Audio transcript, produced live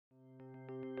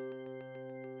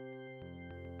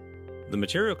The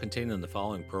material contained in the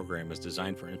following program is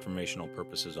designed for informational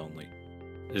purposes only.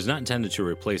 It is not intended to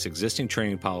replace existing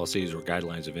training policies or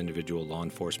guidelines of individual law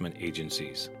enforcement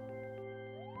agencies.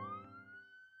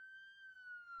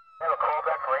 Have a call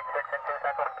back for 86 in 2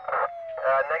 seconds.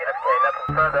 Negative K,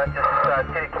 nothing further,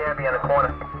 just Kitty Candy on the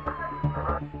corner.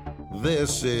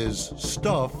 This is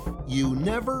Stuff You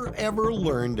Never Ever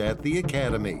Learned at the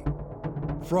Academy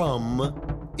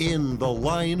from In the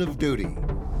Line of Duty.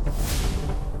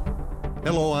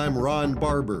 Hello, I'm Ron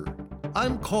Barber.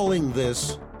 I'm calling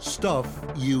this Stuff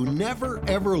You Never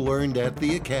Ever Learned at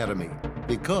the Academy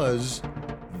because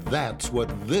that's what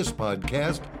this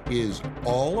podcast is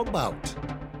all about.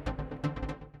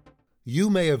 You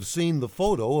may have seen the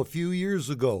photo a few years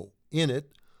ago. In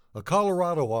it, a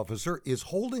Colorado officer is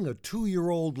holding a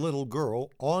 2-year-old little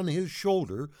girl on his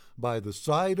shoulder by the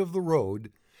side of the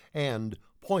road and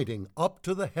pointing up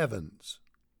to the heavens.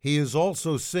 He is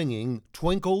also singing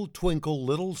Twinkle, Twinkle,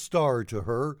 Little Star to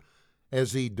her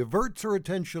as he diverts her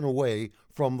attention away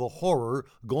from the horror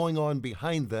going on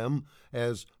behind them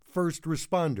as first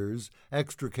responders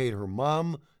extricate her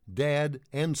mom, dad,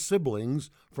 and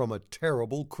siblings from a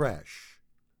terrible crash.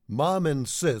 Mom and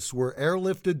sis were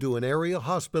airlifted to an area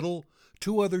hospital.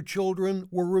 2 other children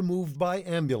were removed by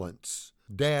ambulance.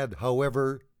 Dad,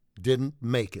 however, didn't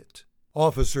make it.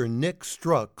 Officer Nick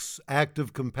Struck's act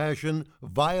of compassion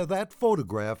via that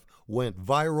photograph went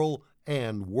viral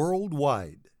and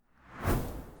worldwide.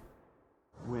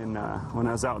 When I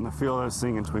was out in the field, I was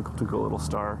singing Twinkle, Twinkle, Little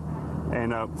Star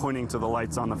and pointing to the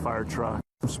lights on the fire truck.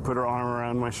 She put her arm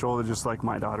around my shoulder just like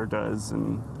my daughter does,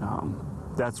 and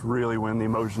that's really when the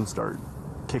emotions start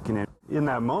kicking in. In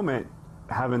that moment,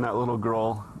 having that little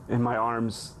girl in my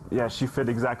arms, yeah, she fit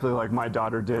exactly like my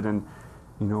daughter did. And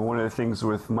you know, one of the things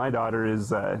with my daughter is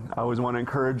that I always want to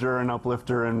encourage her and uplift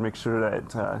her and make sure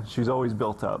that she's always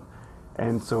built up.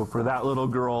 And so for that little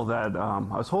girl that I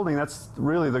was holding, that's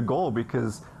really the goal,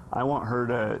 because I want her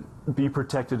to be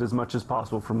protected as much as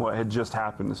possible from what had just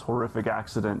happened, this horrific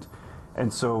accident.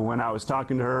 And so when I was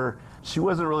talking to her, she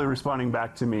wasn't really responding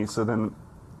back to me. So then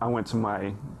I went to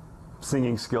my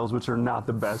singing skills, which are not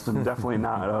the best and definitely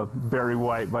not Barry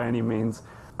White by any means.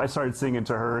 I started singing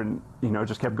to her and,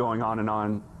 just kept going on.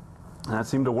 And that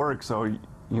seemed to work. So,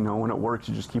 when it works,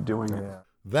 you just keep doing it.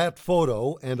 That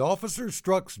photo and Officer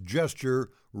Struck's gesture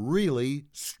really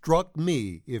struck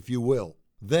me, if you will.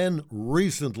 Then,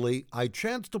 recently, I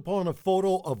chanced upon a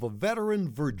photo of a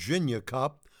veteran Virginia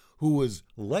cop who was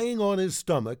laying on his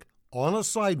stomach on a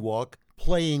sidewalk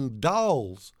playing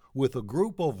dolls with a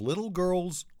group of little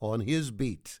girls on his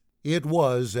beat. It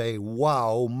was a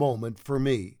wow moment for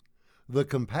me. The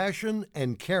compassion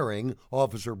and caring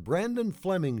Officer Brandon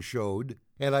Fleming showed,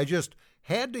 and I just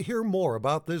had to hear more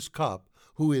about this cop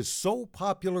who is so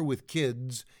popular with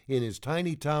kids in his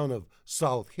tiny town of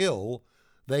South Hill.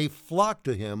 They flock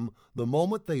to him the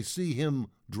moment they see him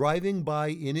driving by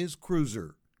in his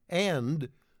cruiser, and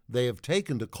they have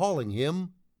taken to calling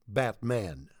him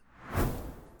Batman.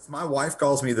 My wife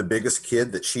calls me the biggest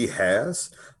kid that she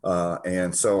has,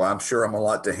 and so I'm sure I'm a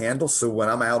lot to handle. So when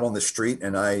I'm out on the street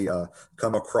and I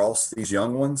come across these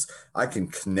young ones, I can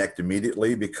connect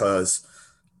immediately because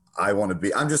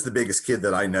I'm just the biggest kid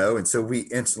that I know, and so we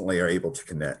instantly are able to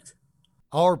connect.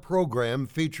 Our program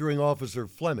featuring Officer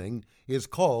Fleming is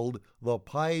called The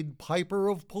Pied Piper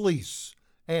of Police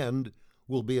and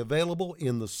will be available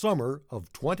in the summer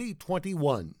of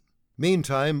 2021.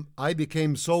 Meantime, I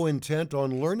became so intent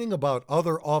on learning about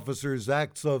other officers'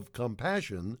 acts of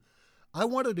compassion, I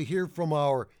wanted to hear from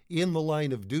our In the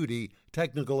Line of Duty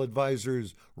technical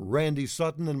advisors Randy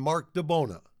Sutton and Mark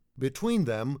DeBona. Between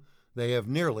them, they have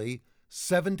nearly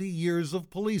 70 years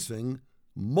of policing,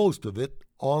 most of it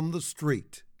on the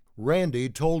street. Randy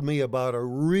told me about a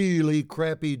really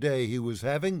crappy day he was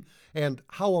having and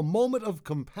how a moment of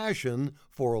compassion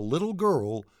for a little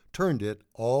girl turned it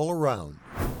all around.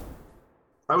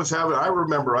 I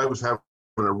remember I was having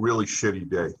a really shitty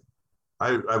day.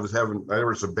 There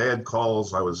were some bad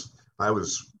calls. I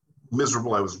was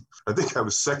miserable. I think I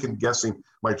was second guessing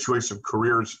my choice of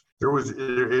careers. It was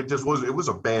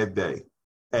a bad day.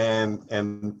 And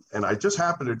I just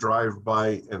happened to drive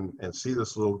by and see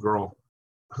this little girl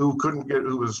who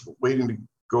was waiting to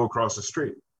go across the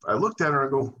street. I looked at her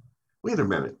and go, wait a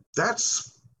minute,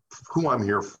 that's who I'm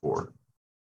here for.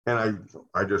 And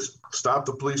I just stopped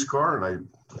the police car and I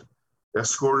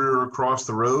escorted her across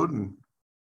the road, and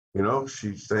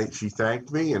she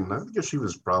thanked me, and I guess she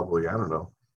was probably,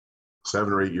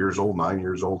 7 or 8 years old, 9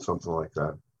 years old, something like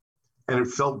that. And it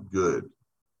felt good.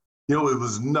 It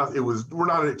was nothing. We're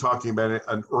not talking about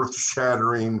an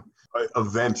earth-shattering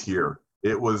event here.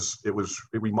 it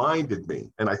reminded me,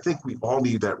 and I think we all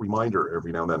need that reminder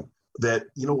every now and then, that,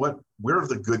 you know what, we're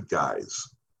the good guys.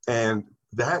 And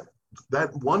that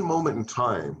one moment in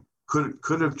time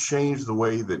could have changed the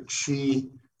way that she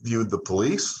viewed the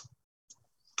police.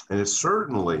 And it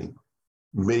certainly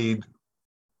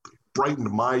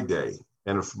brightened my day.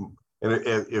 And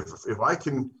if I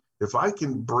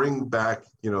can bring back,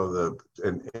 and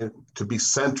to be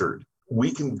centered,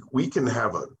 we can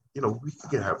have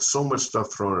so much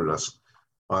stuff thrown at us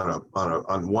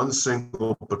on one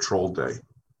single patrol day.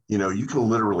 You can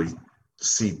literally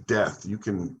see death. You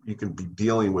can be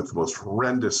dealing with the most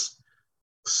horrendous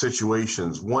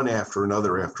situations, one after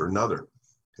another.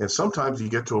 And sometimes you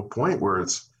get to a point where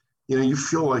it's, you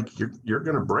feel like you're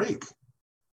going to break.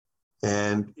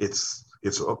 And it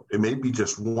may be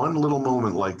just one little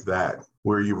moment like that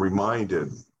where you're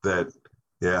reminded that,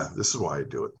 yeah, this is why I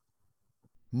do it.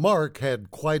 Mark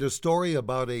had quite a story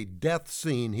about a death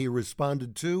scene he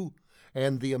responded to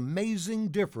and the amazing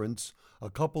difference a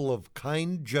couple of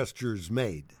kind gestures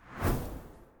made.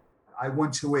 I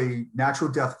went to a natural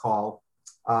death call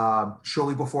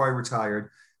shortly before I retired.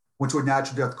 Went to a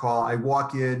natural death call. I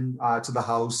walk in to the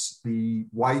house. The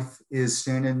wife is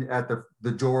standing at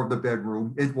the door of the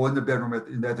bedroom, in the bedroom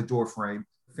at the door frame.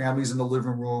 Family's in the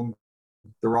living room.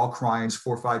 They're all crying. There's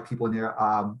 4 or 5 people in there.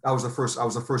 I was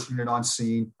the first unit on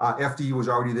scene. FDE was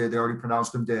already there. They already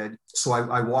pronounced him dead. So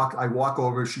I walk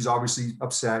over. She's obviously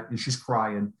upset and she's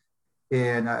crying.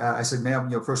 And I said, ma'am,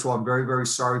 first of all, I'm very, very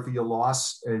sorry for your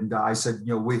loss. And I said,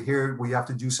 we're here. We have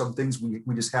to do some things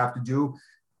we just have to do.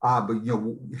 But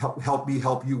help me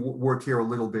help you work here a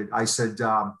little bit. I said,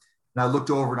 and I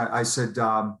looked over and I said,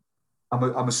 I'm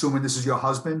assuming this is your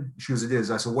husband. She goes, it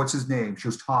is. I said, what's his name? She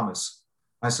goes, Thomas.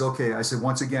 I said, okay. I said,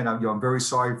 once again, I'm very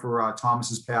sorry for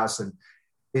Thomas's passing.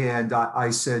 And I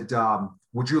said,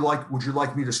 would you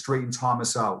like me to straighten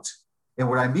Thomas out? And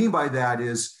what I mean by that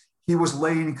is he was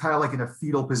laying kind of like in a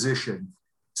fetal position.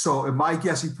 So in my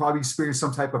guess, he probably experienced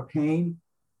some type of pain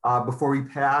before he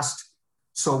passed.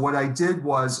 So what I did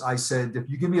was I said, if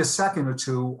you give me a second or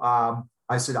two,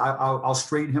 I said, I'll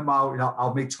straighten him out and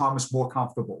I'll make Thomas more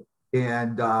comfortable.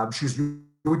 And she goes,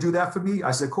 you would do that for me?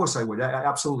 I said, of course I would.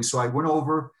 Absolutely. So I went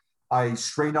over, I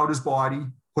straightened out his body,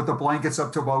 put the blankets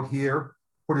up to about here,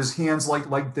 put his hands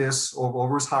like this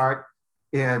over his heart,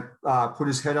 and put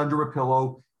his head under a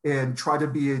pillow and try to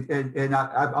be, and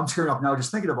I'm tearing up now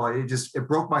just thinking about it. It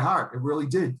broke my heart. It really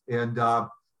did. And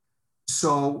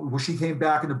so when she came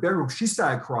back in the bedroom, she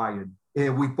started crying.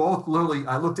 And we both literally,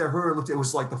 I looked at her, it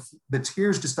was like the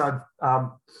tears just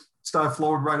started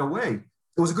flowing right away.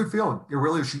 It was a good feeling. It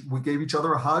really, we gave each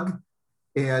other a hug.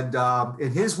 And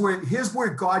here's where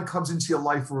God comes into your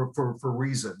life for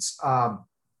reasons.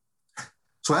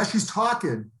 So as she's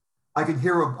talking, I can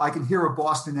hear a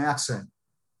Boston accent.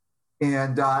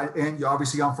 And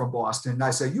obviously I'm from Boston. And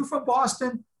I say, you from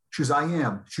Boston? She goes, I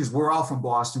am. She goes, we're all from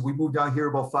Boston. We moved down here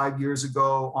about 5 years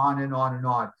ago, on and on and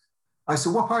on. I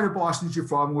said, what part of Boston is you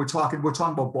from? We're talking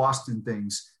about Boston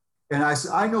things. And I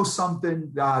said, I know something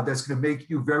that's going to make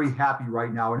you very happy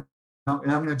right now. And I'm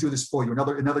going to do this for you.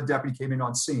 Another deputy came in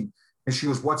on scene. And she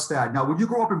goes, what's that? Now, when you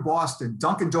grow up in Boston,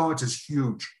 Dunkin' Donuts is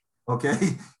huge.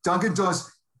 Okay. Dunkin'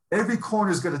 Donuts, every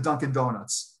corner's got a Dunkin'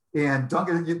 Donuts. And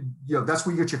Dunkin', that's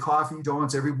where you get your coffee,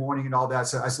 donuts every morning and all that.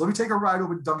 So I said, let me take a ride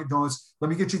over to Dunkin' Donuts. Let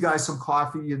me get you guys some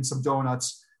coffee and some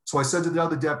donuts. So I said to the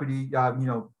other deputy,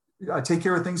 take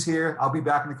care of things here. I'll be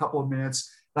back in a couple of minutes.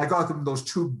 And I got them those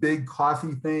 2 big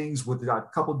coffee things with a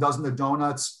couple dozen of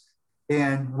donuts.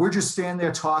 And we're just standing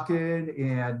there talking.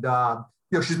 And,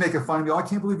 she's making fun of me. Oh, I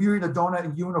can't believe you're eating a donut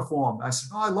in uniform. I said,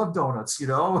 oh, I love donuts,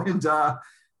 And,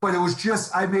 but it was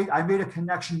just, I made a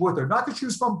connection with her. Not that she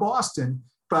was from Boston,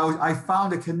 but I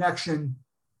found a connection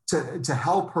to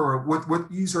help her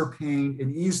with ease her pain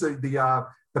and ease the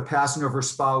passing of her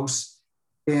spouse.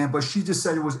 But she just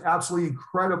said it was absolutely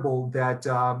incredible that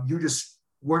you just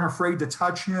weren't afraid to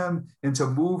touch him and to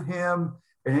move him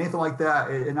and anything like that.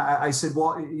 And I said,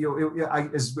 well,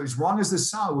 as wrong as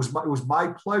this sounds, it was my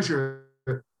pleasure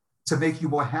to make you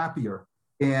more happier.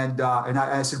 And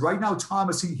I said, right now,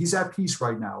 Thomas, he's at peace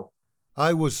right now.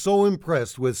 I was so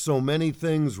impressed with so many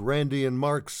things Randy and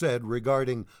Mark said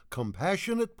regarding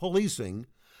compassionate policing,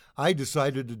 I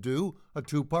decided to do a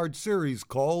 2-part series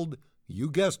called, you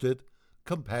guessed it,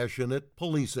 Compassionate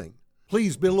Policing.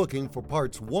 Please be looking for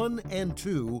parts 1 and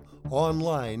 2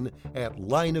 online at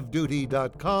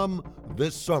lineofduty.com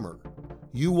this summer.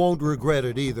 You won't regret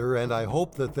it either, and I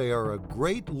hope that they are a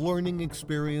great learning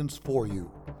experience for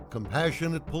you.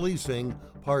 Compassionate Policing,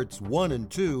 Parts 1 and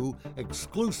 2,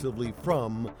 exclusively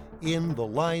from In the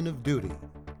Line of Duty.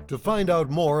 To find out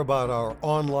more about our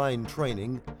online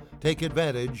training, take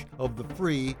advantage of the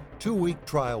free 2-week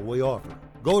trial we offer.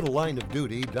 Go to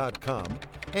lineofduty.com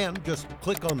and just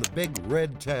click on the big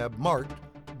red tab marked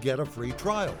Get a Free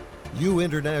Trial. You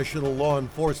international law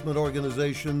enforcement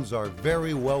organizations are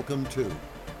very welcome too.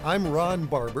 I'm Ron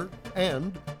Barber,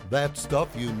 and that's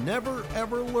stuff you never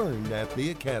ever learned at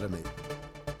the Academy.